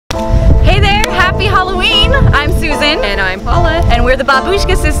Susan. And I'm Paula. And we're the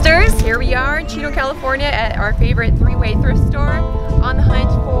Babushka Sisters. Here we are in Chino, California at our favorite three-way thrift store on the hunt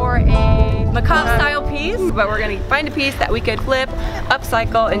for a Macabre style piece. But we're gonna find a piece that we could flip,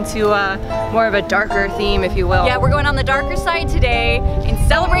 upcycle into more of a darker theme, if you will. Yeah, we're going on the darker side today in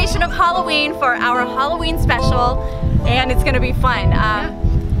celebration of Halloween for our Halloween special. And it's gonna be fun.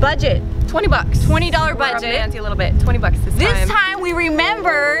 Budget. 20 bucks. $20 budget. Fancy a little bit. 20 bucks this time. This time we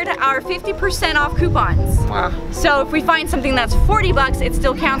remembered our 50% off coupons. Wow. So if we find something that's 40 bucks, it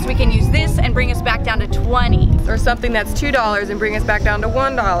still counts. We can use this and bring us back down to 20. Or something that's $2 and bring us back down to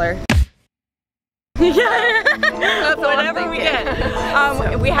 $1. Yeah, That's whatever we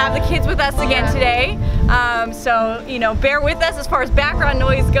get. We have the kids with us again today. So, you know, bear with us as far as background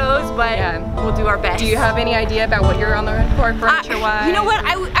noise goes, but we'll do our best. Do you have any idea about what you're on the hunt for furniture-wise? You know what?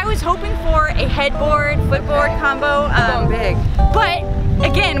 I was hoping for a headboard, footboard combo. Going big. But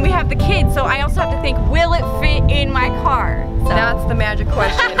again, we have the kids, so I also have to think, will it fit in my car? So. That's the magic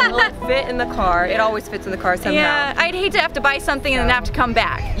question. Will it fit in the car? It always fits in the car somehow. Yeah, I'd hate to have to buy something and then have to come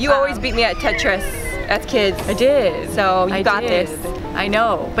back. You always beat me at Tetris as kids. I did. So you got this. I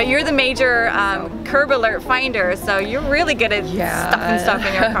know. But you're the major curb alert finder, so you're really good at stuffing stuff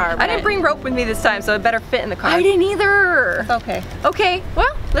in your car. I didn't bring rope with me this time, so it better fit in the car. I didn't either. That's okay. Okay,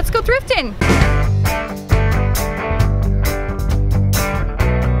 well, let's go thrifting.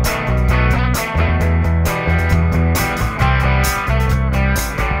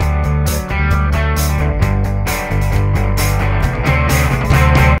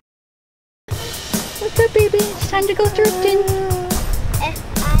 What's up, baby? It's time to go thrifting.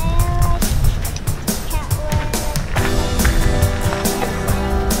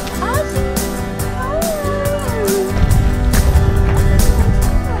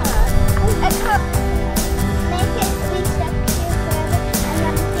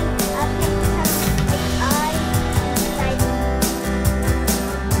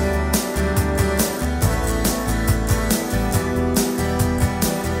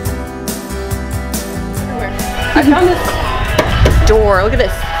 I found this door. Look at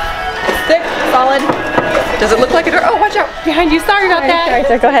this. It's thick, solid. Does it look like a door? Oh, watch out behind you. Sorry about that.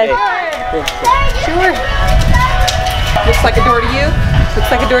 Sorry, go ahead. Sure. Looks like a door to you. Looks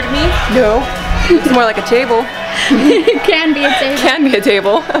like a door to me. No. It's more like a table. It can be a table. Can be a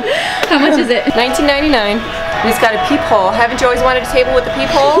table. How much is it? $19.99. It's got a peephole. Haven't you always wanted a table with a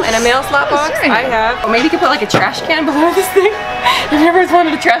peephole and a mail slot box? Sure. I have. Or maybe you could put like a trash can below this thing. Have you ever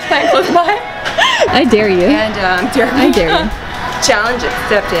wanted a trash can close by? I dare you. And I dare you. Challenge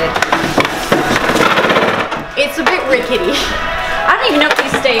accepted. It's a bit rickety. I don't even know if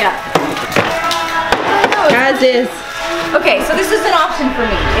these stay up. Guys, this. Okay, so this is an option for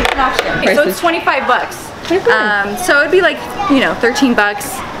me. It's an option. Okay, so it's 25 bucks. So it'd be like, you know, 13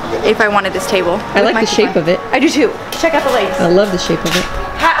 bucks if I wanted this table. I like the shape of it. I do too. Check out the legs. I love the shape of it.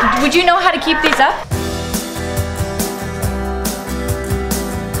 Would you know how to keep these up?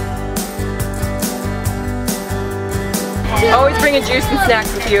 Always bring a juice and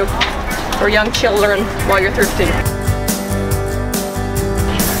snacks with you for young children while you're thrifting.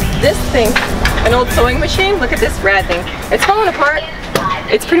 This thing, an old sewing machine, look at this rad thing. It's falling apart.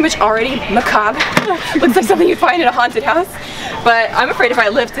 It's pretty much already macabre. Looks like something you'd find in a haunted house. But I'm afraid if I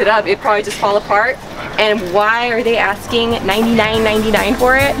lift it up, it'd probably just fall apart. And why are they asking $99.99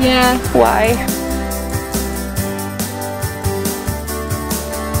 for it? Yeah. Why?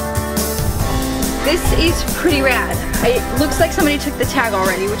 This is pretty rad. It looks like somebody took the tag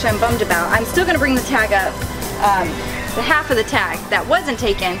already, which I'm bummed about. I'm still gonna bring the tag up, the half of the tag that wasn't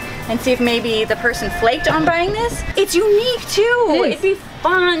taken, and see if maybe the person flaked on buying this. It's unique too. It'd be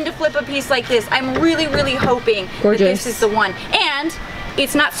fun to flip a piece like this. I'm really, really hoping that this is the one. And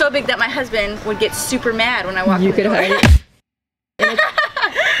it's not so big that my husband would get super mad when I walk in the door. Hide it.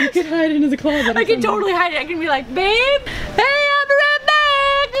 You could hide it in the closet. I can totally hide it. I can be like, babe, hey, I'll be right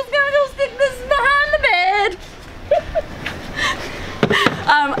back. Just gonna go stick this behind the bed.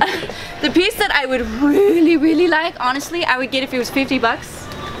 The piece that I would really, really like, honestly, I would get if it was 50 bucks.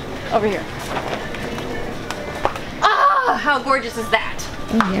 Over here. Ah, how gorgeous is that?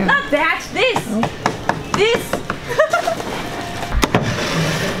 Oh, yeah. Not that, this. This.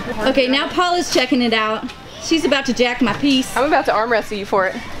 Okay, now Paula's checking it out. She's about to jack my piece. I'm about to arm wrestle you for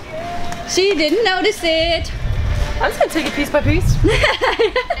it. She didn't notice it. I'm just gonna take it piece by piece.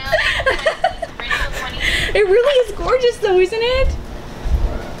 It really is gorgeous though, isn't it?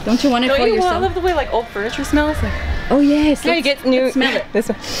 Don't you want it for yourself? I love the way like old furniture smells. Like, oh yes. how you get new. Smell it. This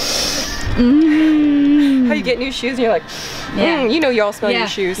one. How you get new shoes and you're like, you know, you all smell your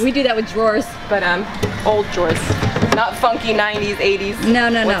shoes. We do that with drawers. But old drawers, Not funky 90s, 80s. No,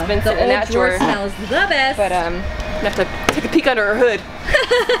 no, no. The old drawer smells the best. But I have to take a peek under her hood.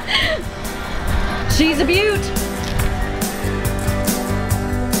 She's a beaut.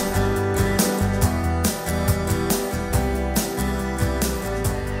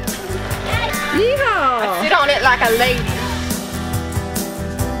 Yeehaw! I sit on it like a lady.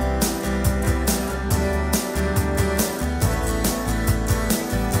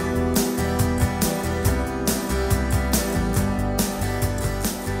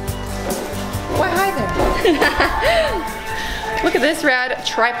 Why hi there? Look at this rad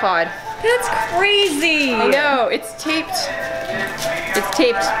tripod. That's crazy. I know, it's taped. It's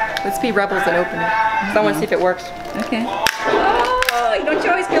taped. Let's be rebels and open it. I want to see if it works. Okay. Oh, don't you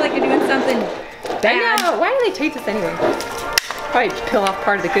always feel like you're doing something bad? I know. Why do they tape this anyway? Probably peel off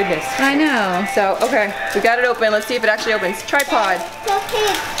part of the goodness. I know. So, okay, we got it open. Let's see if it actually opens. Tripod.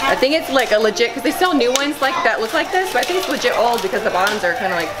 I think it's like a legit, because they sell new ones like that look like this, but I think it's legit old because the bottoms are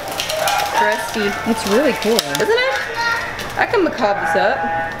kind of like crusty. It's really cool. Isn't it? I can macabre this up.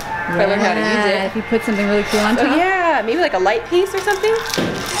 If I learn how to use it. If you put something really cool on top. Oh yeah, maybe like a light piece or something.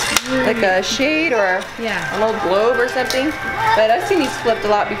 Like a shade or an old globe or something. But I've seen these flipped a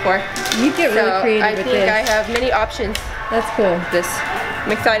lot before. You get really creative with this. I think I have many options. That's cool. This.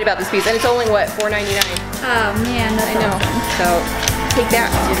 I'm excited about this piece. And it's only, what, $4.99? Oh man, that's awesome. So take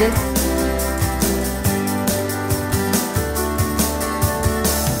that, Susan.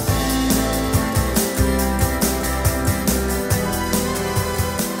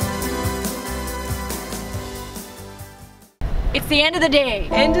 It's the end of the day.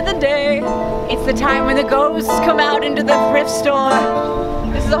 End of the day. It's the time when the ghosts come out into the thrift store.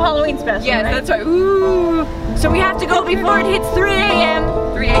 This is a Halloween special, Yes, right? that's right. Ooh. So we have to go before it hits 3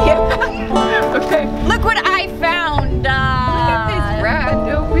 a.m. 3 a.m. Okay. Look what I found. Look at this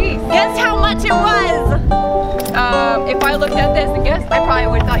random piece. Guess how much it was? If I looked at this and guessed, I probably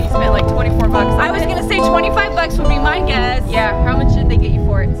would have thought you spent like 24 bucks. I was gonna say 25 bucks would be my guess. Yeah, how much did they get you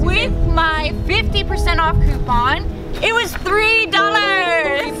for it, Susan? With my 50% off coupon, it was $3.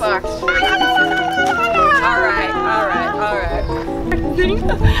 $3. Alright.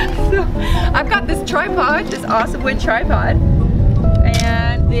 So, I've got this tripod, this awesome wood tripod,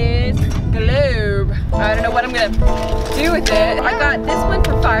 and this globe. I don't know what I'm gonna do with it. I got this one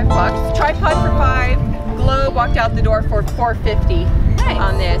for $5, tripod for $5, globe walked out the door for $4.50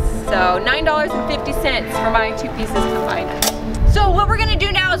 on this. So $9.50 for my two pieces combined. So what we're gonna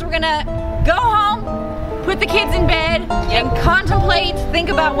do now is we're gonna go home, put the kids in bed, and contemplate, think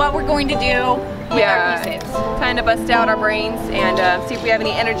about what we're going to do with our pieces. Kind of bust out our brains and see if we have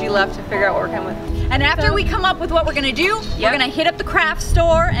any energy left to figure out what we're coming with. And after we come up with what we're gonna do, we're gonna hit up the craft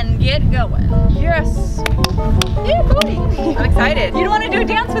store and get going. Yes. Yeah, buddy. I'm excited. You don't want to do a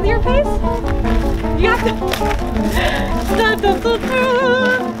dance with your piece? You have to.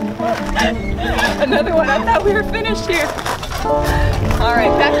 Another one. I thought we were finished here. All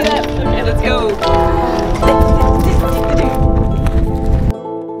right, back it up. Okay, let's go.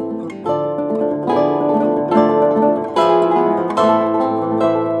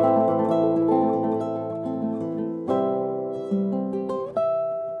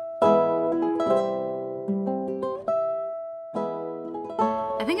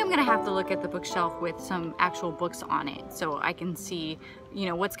 I think I'm gonna have to look at the bookshelf with some actual books on it so I can see, you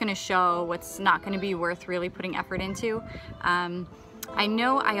know, what's gonna show, what's not gonna be worth really putting effort into. I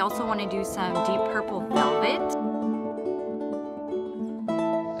know I also want to do some deep purple velvet.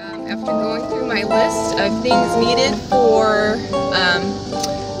 After going through my list of things needed for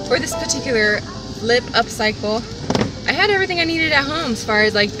this particular lip upcycle, I had everything I needed at home as far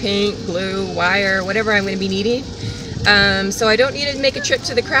as like paint, glue, wire, whatever I'm going to be needing. So I don't need to make a trip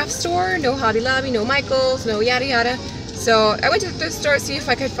to the craft store, no Hobby Lobby, no Michael's, no yada yada. So I went to the thrift store to see if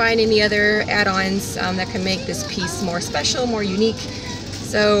I could find any other add-ons that can make this piece more special, more unique.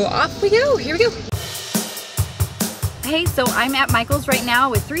 So off we go, here we go. Hey, so I'm at Michael's right now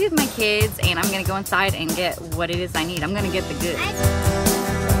with 3 of my kids and I'm gonna go inside and get what it is I need. I'm gonna get the goods.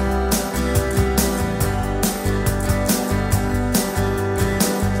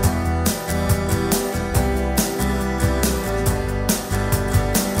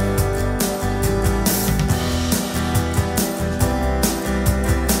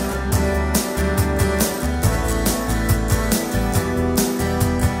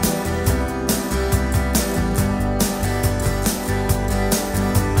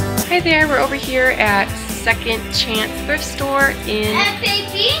 Hi there, we're over here at Second Chance Thrift Store in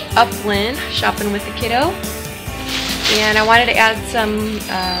Upland, shopping with the kiddo. And I wanted to add some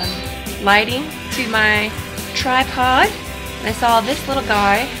lighting to my tripod. And I saw this little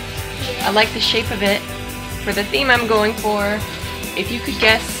guy. I like the shape of it. For the theme I'm going for, if you could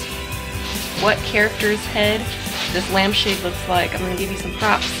guess what character's head this lampshade looks like, I'm gonna give you some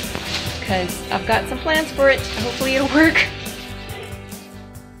props because I've got some plans for it. Hopefully it'll work.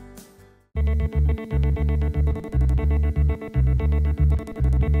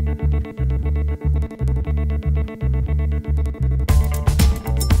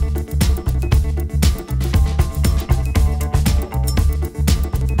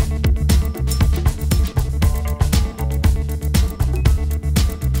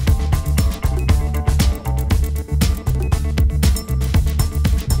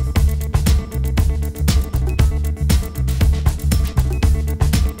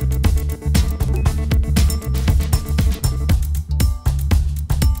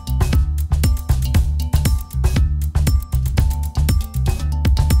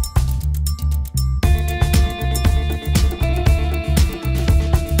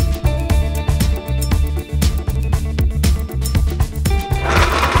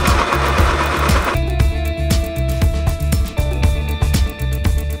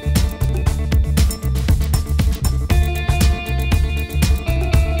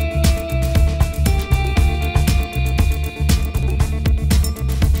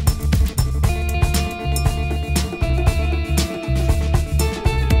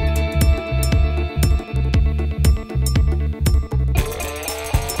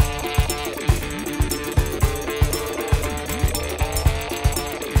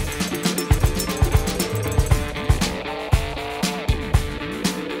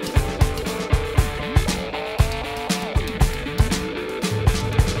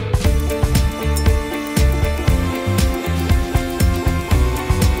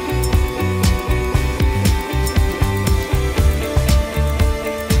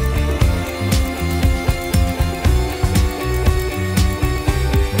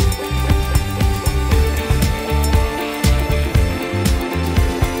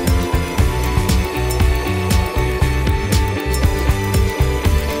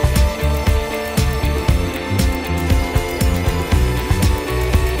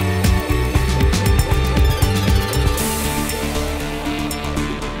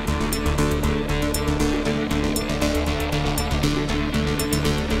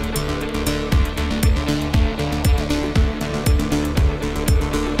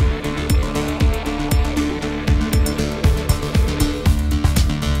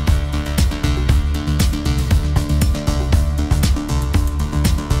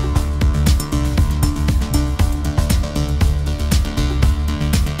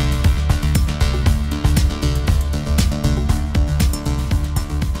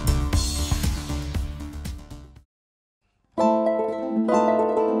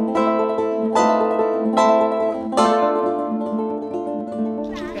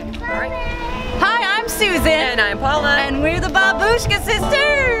 And we're the Babushka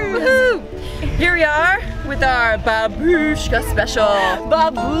Sisters! Woohoo! Here we are with our Babushka special.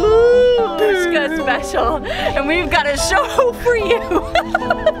 Babushka special. And we've got a show for you.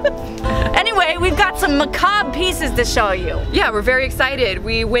 Anyway, we've got some macabre pieces to show you. Yeah, we're very excited.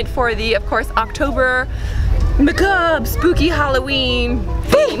 We went for the, of course, October macabre spooky Halloween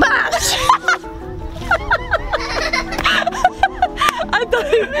theme.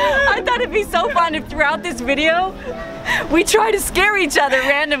 I thought it'd be so fun if throughout this video we try to scare each other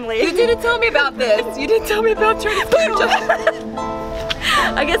randomly. You didn't tell me about this. You didn't tell me about trying to scare each other.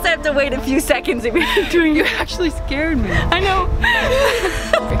 I guess I have to wait a few seconds if you're doing. You actually scared me. I know.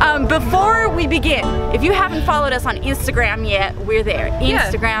 Before we begin, if you haven't followed us on Instagram yet, we're there.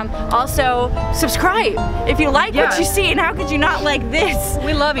 Instagram. Yeah. Also, subscribe if you like what you see. And how could you not like this?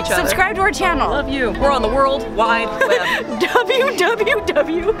 We love each other. Subscribe to our channel. Love you. We're on the World Wide Web.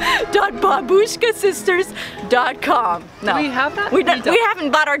 www.babushkasisters.com. No. Do we have that? We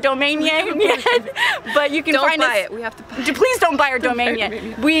haven't bought our domain name yet, but you can find us. Don't buy it. We have to buy it. Please don't buy our domain yet.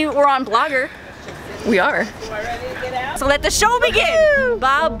 We're on Blogger. We are. So let the show begin.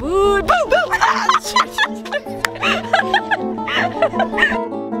 Babu.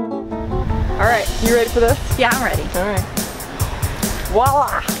 All right, you ready for this? Yeah, I'm ready. All right.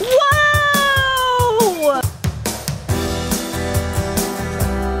 Voila. Whoa!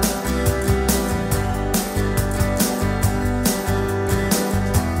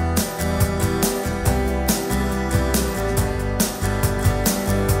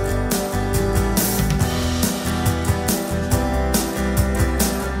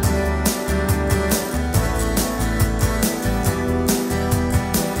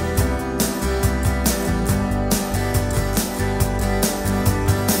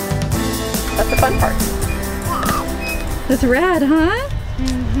 Fun part. That's rad, huh?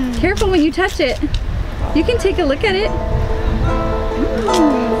 Mm-hmm. Careful when you touch it. You can take a look at it.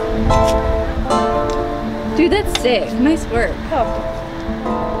 Dude, that's sick. Nice work. Oh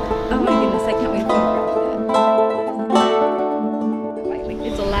my goodness, I can't wait to photograph that.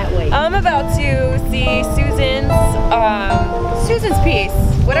 It's a lightweight. I'm about to see Susan's piece.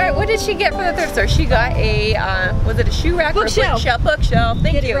 What did she get for the thrift store? She got a, was it a shoe rack bookshelf. or a bookshelf?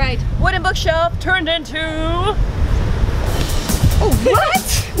 Thank Get you. It right. Wooden bookshelf turned into... Oh, what?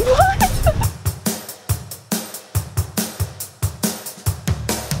 What?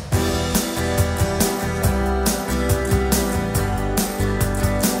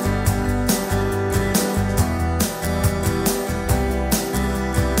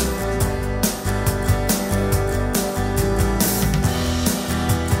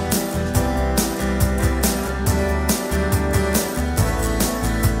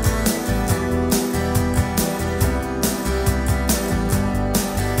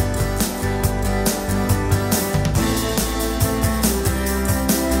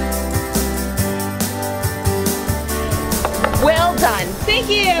 Well done. Thank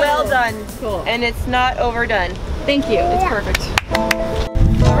you. Well done. Cool. And it's not overdone. Thank you. It's perfect.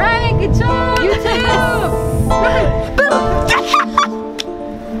 All right, good job. You too.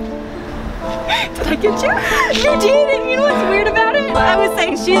 Did I get you? You did, and you know what's weird about it? I was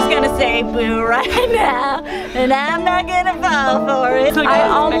saying she's gonna say boo right now, and I'm not gonna fall for it. I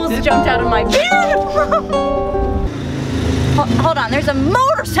almost jumped out of my bed. Hold on, there's a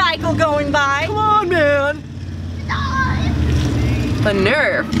motorcycle going by. Come on, man. The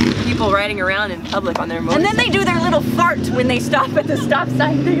nerve. People riding around in public on their motorcycles. And then they do their little fart when they stop at the stop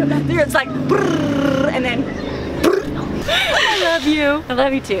sign. It's like brrr, and then brrr. I love you. I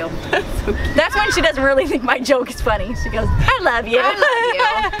love you too. That's when she doesn't really think my joke is funny. She goes, I love you. I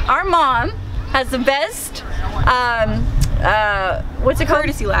love you. Our mom has the best, what's it called?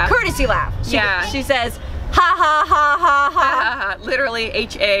 Courtesy laugh. Courtesy laugh. Yeah. She says, ha ha ha ha ha. Literally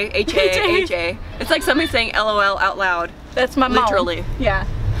H-A, H-A, H-A. It's like somebody saying LOL out loud. That's my mom. Literally. Yeah.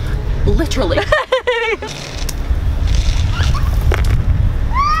 Literally.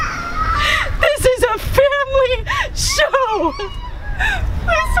 This is a family show.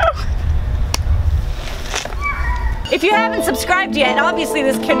 If you haven't subscribed yet, obviously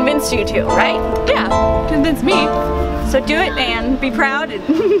this convinced you to, right? Yeah, convince me. So do it and be proud and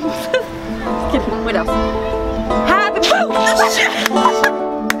what else? Happy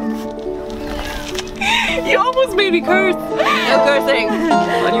You almost made me curse. No cursing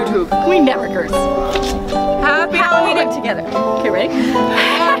on YouTube. We never curse. Happy Halloween together. Okay, ready?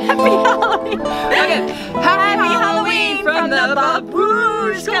 Happy Halloween. Okay. Happy Halloween from the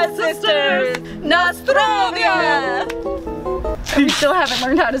Babushka Sisters. Nostrovia. We still haven't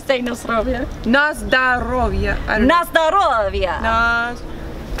learned how to say Nostrovia. Nazdarovia. I don't know. Nostrovia.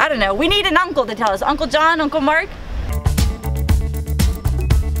 I don't know. We need an uncle to tell us. Uncle John, Uncle Mark.